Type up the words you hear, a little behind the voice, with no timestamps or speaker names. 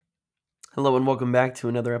Hello and welcome back to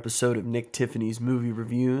another episode of Nick Tiffany's Movie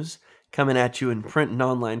Reviews, coming at you in print and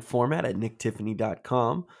online format at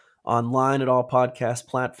nicktiffany.com, online at all podcast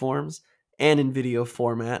platforms, and in video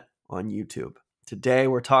format on YouTube. Today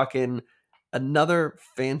we're talking another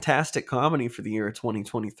fantastic comedy for the year of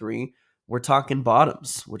 2023. We're talking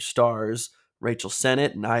Bottoms, which stars Rachel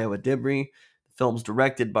Sennett and Iowa Dibry. The film's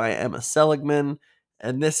directed by Emma Seligman,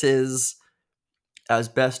 and this is, as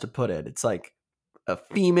best to put it, it's like a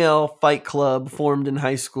female fight club formed in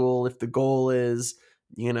high school. If the goal is,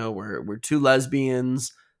 we're two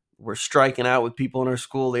lesbians, we're striking out with people in our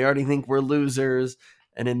school, they already think we're losers.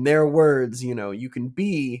 And in their words, you can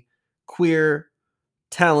be queer,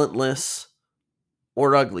 talentless,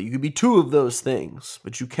 or ugly. You could be two of those things,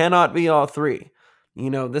 but you cannot be all three.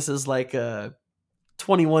 This is like a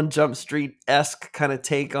 21 Jump Street-esque kind of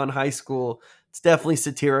take on high school. It's definitely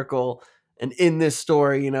satirical. And in this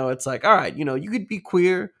story, it's like, all right, you could be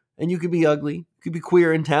queer and you could be ugly. You could be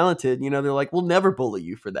queer and talented. They're like, we'll never bully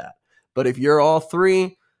you for that. But if you're all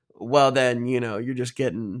three, well, then, you're just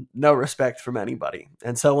getting no respect from anybody.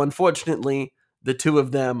 And so, unfortunately, the two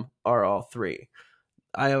of them are all three.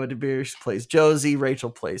 Iowa DeBeers plays Josie, Rachel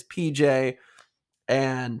plays PJ.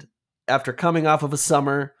 And after coming off of a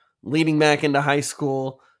summer, leading back into high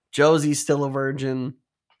school, Josie's still a virgin.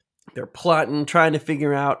 They're plotting, trying to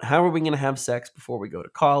figure out how are we going to have sex before we go to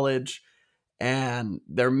college. And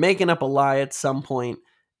they're making up a lie at some point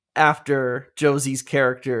after Josie's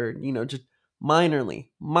character, just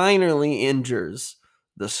minorly injures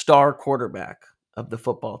the star quarterback of the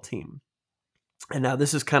football team. And now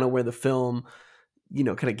this is kind of where the film,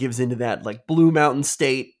 kind of gives into that like Blue Mountain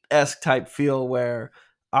State-esque type feel where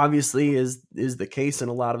obviously is the case in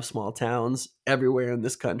a lot of small towns everywhere in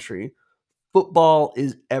this country. Football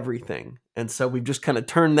is everything. And so we've just kind of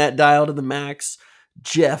turned that dial to the max.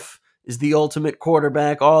 Jeff is the ultimate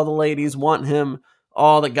quarterback. All the ladies want him.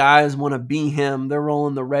 All the guys want to be him. They're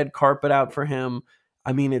rolling the red carpet out for him.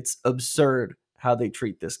 I mean, it's absurd how they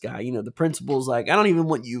treat this guy. The principal's like, I don't even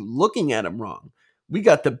want you looking at him wrong. We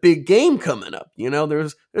got the big game coming up.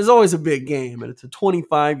 There's always a big game, and it's a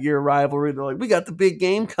 25-year rivalry. They're like, we got the big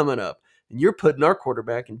game coming up, and you're putting our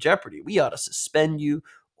quarterback in jeopardy. We ought to suspend you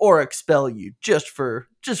or expel you just for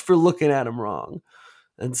looking at him wrong.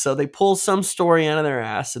 And so they pull some story out of their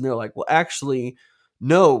ass, and they're like, well, actually,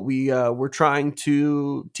 no, we're trying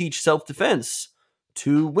to teach self-defense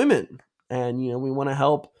to women, and we want to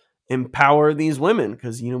help empower these women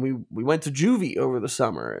because we went to juvie over the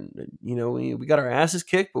summer, and we got our asses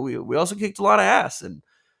kicked, but we also kicked a lot of ass, and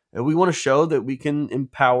we want to show that we can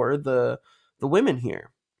empower the women here.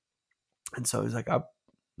 And so he's like,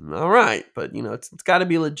 all right, but it's got to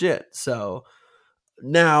be legit. So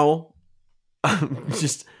now,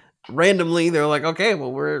 just randomly, they're like, okay,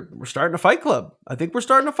 well, we're starting a fight club. I think we're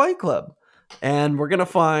starting a fight club, and we're gonna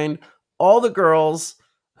find all the girls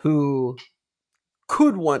who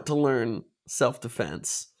could want to learn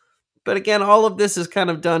self-defense. But again, all of this is kind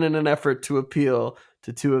of done in an effort to appeal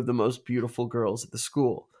to two of the most beautiful girls at the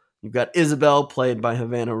school. You've got Isabel, played by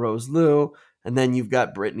Havana Rose Liu, and then you've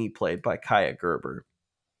got Brittany, played by Kaya Gerber.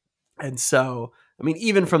 And so, I mean,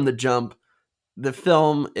 even from the jump, the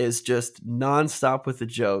film is just nonstop with the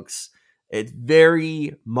jokes. It's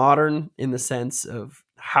very modern in the sense of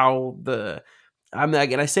how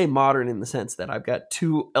I say modern in the sense that I've got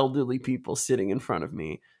two elderly people sitting in front of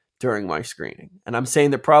me during my screening. And I'm saying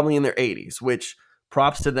they're probably in their 80s, which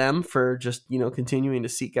props to them for just, continuing to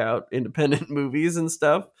seek out independent movies and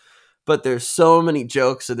stuff. But there's so many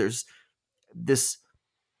jokes. So there's this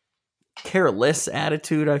careless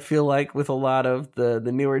attitude, I feel like, with a lot of the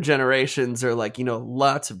newer generations, are like,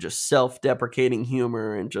 lots of just self-deprecating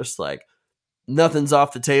humor and just like nothing's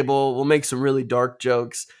off the table. We'll make some really dark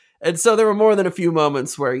jokes. And so there were more than a few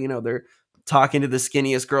moments where, they're talking to the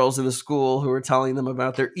skinniest girls in the school who are telling them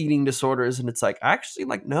about their eating disorders. And it's like, actually,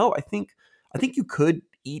 like, no, I think you could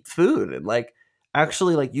eat food, and like,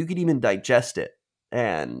 actually, like, you could even digest it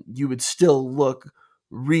and you would still look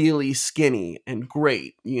really skinny and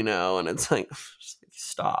great, and it's like,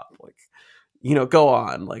 stop, like, go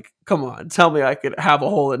on, like, come on, tell me I could have a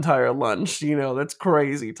whole entire lunch, that's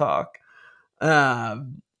crazy talk.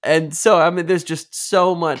 And so, I mean, there's just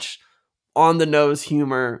so much on the nose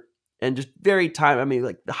humor and just like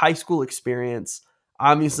the high school experience.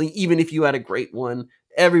 Obviously, even if you had a great one,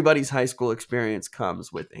 everybody's high school experience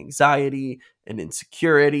comes with anxiety and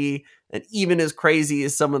insecurity. And even as crazy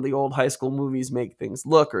as some of the old high school movies make things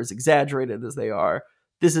look, or as exaggerated as they are,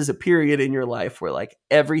 this is a period in your life where like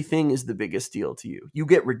everything is the biggest deal to you. You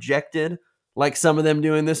get rejected, like some of them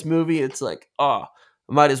do in this movie. It's like, oh,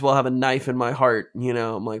 I might as well have a knife in my heart.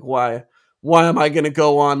 I'm like, why why am I going to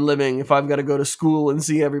go on living if I've got to go to school and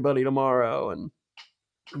see everybody tomorrow? And,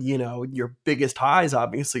 your biggest highs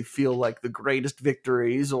obviously feel like the greatest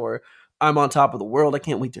victories, or I'm on top of the world. I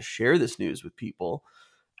can't wait to share this news with people.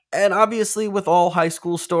 And obviously with all high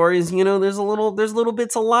school stories, there's little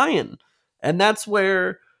bits of lying. And that's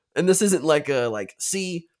where, and this isn't like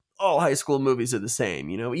see, all high school movies are the same,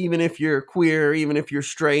 even if you're queer, even if you're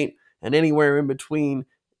straight, and anywhere in between.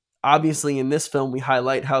 Obviously in this film we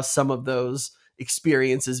highlight how some of those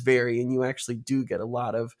experiences vary, and you actually do get a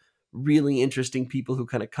lot of really interesting people who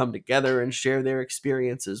kind of come together and share their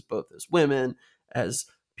experiences, both as women, as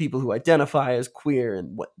people who identify as queer,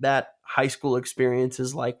 and what that high school experience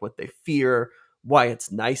is like, what they fear, why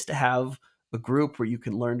it's nice to have a group where you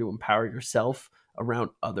can learn to empower yourself around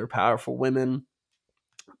other powerful women.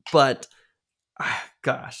 But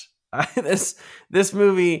gosh, this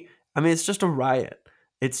movie, I mean, it's just a riot.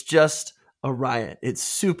 It's just a riot. It's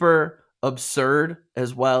super absurd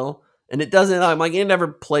as well. And it doesn't, I'm like, it never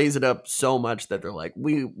plays it up so much that they're like,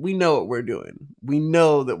 we know what we're doing. We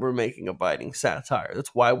know that we're making a biting satire.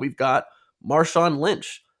 That's why we've got Marshawn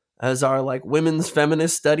Lynch as our like women's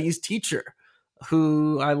feminist studies teacher,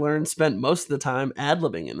 who I learned spent most of the time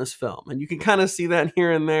ad-libbing in this film. And you can kind of see that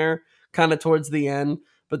here and there, kind of towards the end.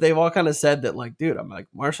 But they've all kind of said that, like, dude, I'm like,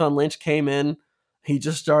 Marshawn Lynch came in, he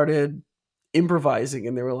just started improvising,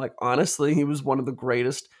 and they were like, honestly, he was one of the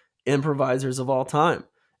greatest improvisers of all time.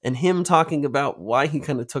 And him talking about why he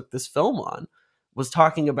kind of took this film on was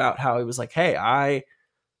talking about how he was like, hey, I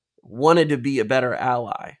wanted to be a better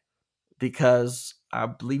ally, because I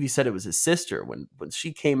believe he said it was his sister when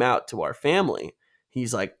she came out to our family.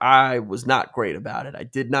 He's like, I was not great about it. I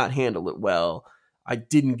did not handle it well. I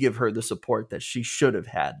didn't give her the support that she should have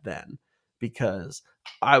had then, because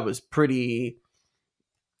I was pretty,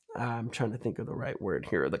 I'm trying to think of the right word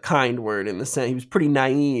here, the kind word, in the sense he was pretty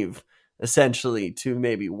naive essentially to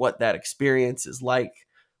maybe what that experience is like,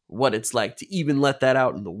 what it's like to even let that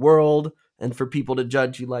out in the world, and for people to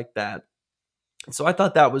judge you like that. So I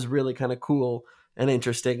thought that was really kind of cool and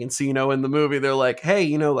interesting. And so, in the movie, they're like,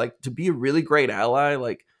 hey, like, to be a really great ally,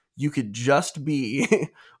 like, you could just be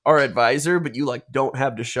our advisor, but you like don't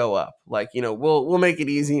have to show up. Like, we'll make it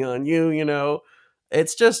easy on you.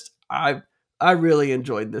 It's just I really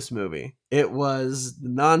enjoyed this movie. It was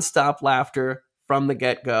nonstop laughter from the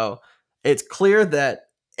get-go. It's clear that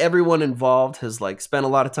everyone involved has like spent a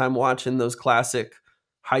lot of time watching those classic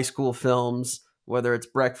high school films, whether it's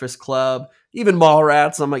Breakfast Club, even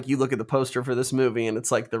Mallrats. I'm like, you look at the poster for this movie and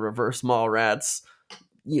it's like the reverse Mallrats,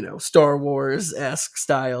 Star Wars esque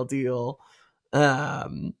style deal.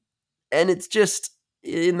 Um, and it's just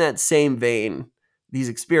in that same vein. These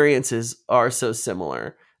experiences are so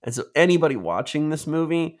similar. And so anybody watching this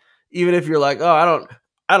movie, even if you're like, oh,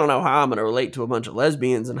 I don't know how I'm going to relate to a bunch of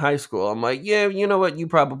lesbians in high school. I'm like, yeah, you know what? You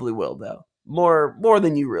probably will though. More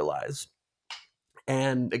than you realize.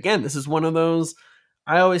 And again, this is one of those,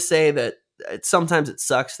 I always say that sometimes it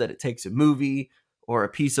sucks that it takes a movie or a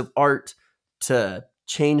piece of art to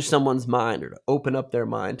change someone's mind or to open up their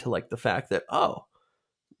mind to like the fact that, oh,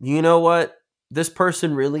 you know what? This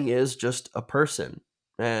person really is just a person,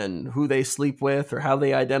 and who they sleep with or how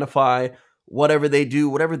they identify, whatever they do,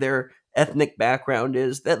 whatever their ethnic background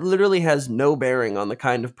is, that literally has no bearing on the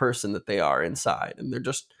kind of person that they are inside. And they're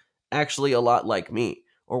just actually a lot like me.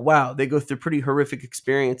 Or wow, they go through pretty horrific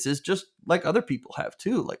experiences just like other people have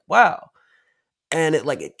too. Like, wow. And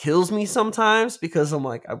it kills me sometimes, because I'm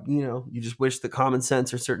like, you just wish the common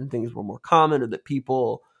sense or certain things were more common, or that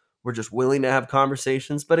people were just willing to have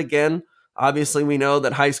conversations. But again, obviously we know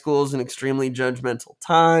that high school is an extremely judgmental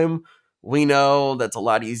time. We know that's a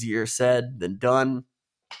lot easier said than done.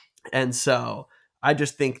 And so I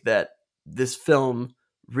just think that this film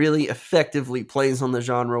really effectively plays on the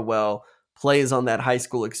genre well, plays on that high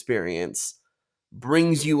school experience,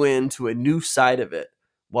 brings you into a new side of it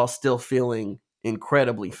while still feeling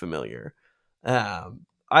incredibly familiar. I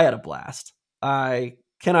had a blast. I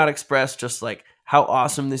cannot express just like how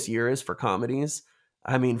awesome this year is for comedies.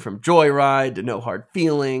 I mean, from Joyride to No Hard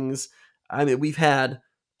Feelings. I mean, we've had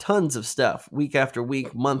tons of stuff week after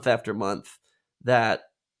week, month after month, that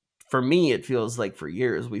for me, it feels like for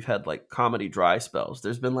years we've had like comedy dry spells.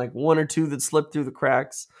 There's been like one or two that slipped through the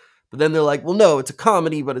cracks, but then they're like, well, no, it's a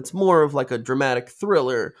comedy, but it's more of like a dramatic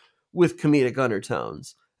thriller with comedic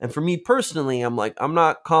undertones. And for me personally, I'm like, I'm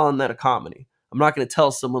not calling that a comedy. I'm not going to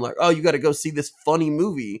tell someone like, oh, you got to go see this funny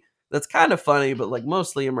movie that's kind of funny, but like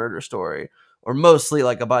mostly a murder story, or mostly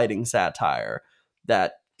like a biting satire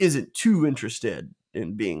that isn't too interested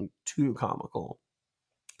in being too comical.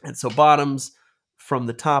 And so Bottoms, from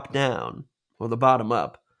the top down or the bottom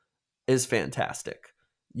up, is fantastic.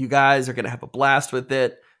 You guys are going to have a blast with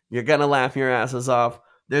it. You're going to laugh your asses off.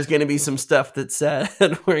 There's going to be some stuff that's said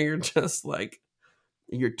where you're just like,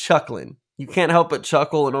 you're chuckling. You can't help but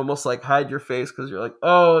chuckle and almost like hide your face because you're like,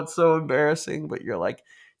 oh, it's so embarrassing. But you're like,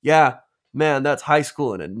 yeah, man, that's high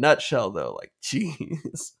school in a nutshell, though. Like,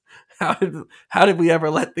 jeez, how did we ever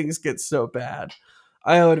let things get so bad?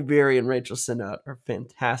 Iowa Berry and Rachel Sennott are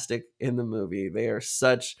fantastic in the movie. They are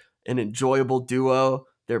such an enjoyable duo.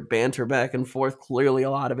 Their banter back and forth, clearly a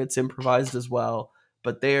lot of it's improvised as well,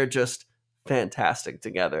 but they are just fantastic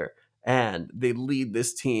together. And they lead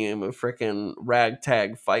this team of freaking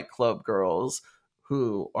ragtag fight club girls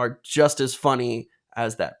who are just as funny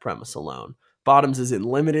as that premise alone. Bottoms is in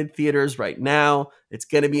limited theaters right now. It's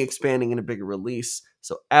going to be expanding in a bigger release.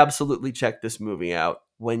 So absolutely check this movie out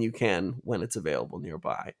when you can, when it's available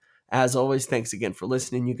nearby. As always, thanks again for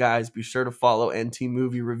listening, you guys. Be sure to follow NT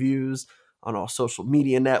Movie Reviews on all social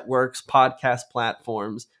media networks, podcast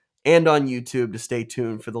platforms, and on YouTube to stay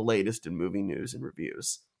tuned for the latest in movie news and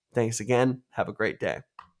reviews. Thanks again. Have a great day.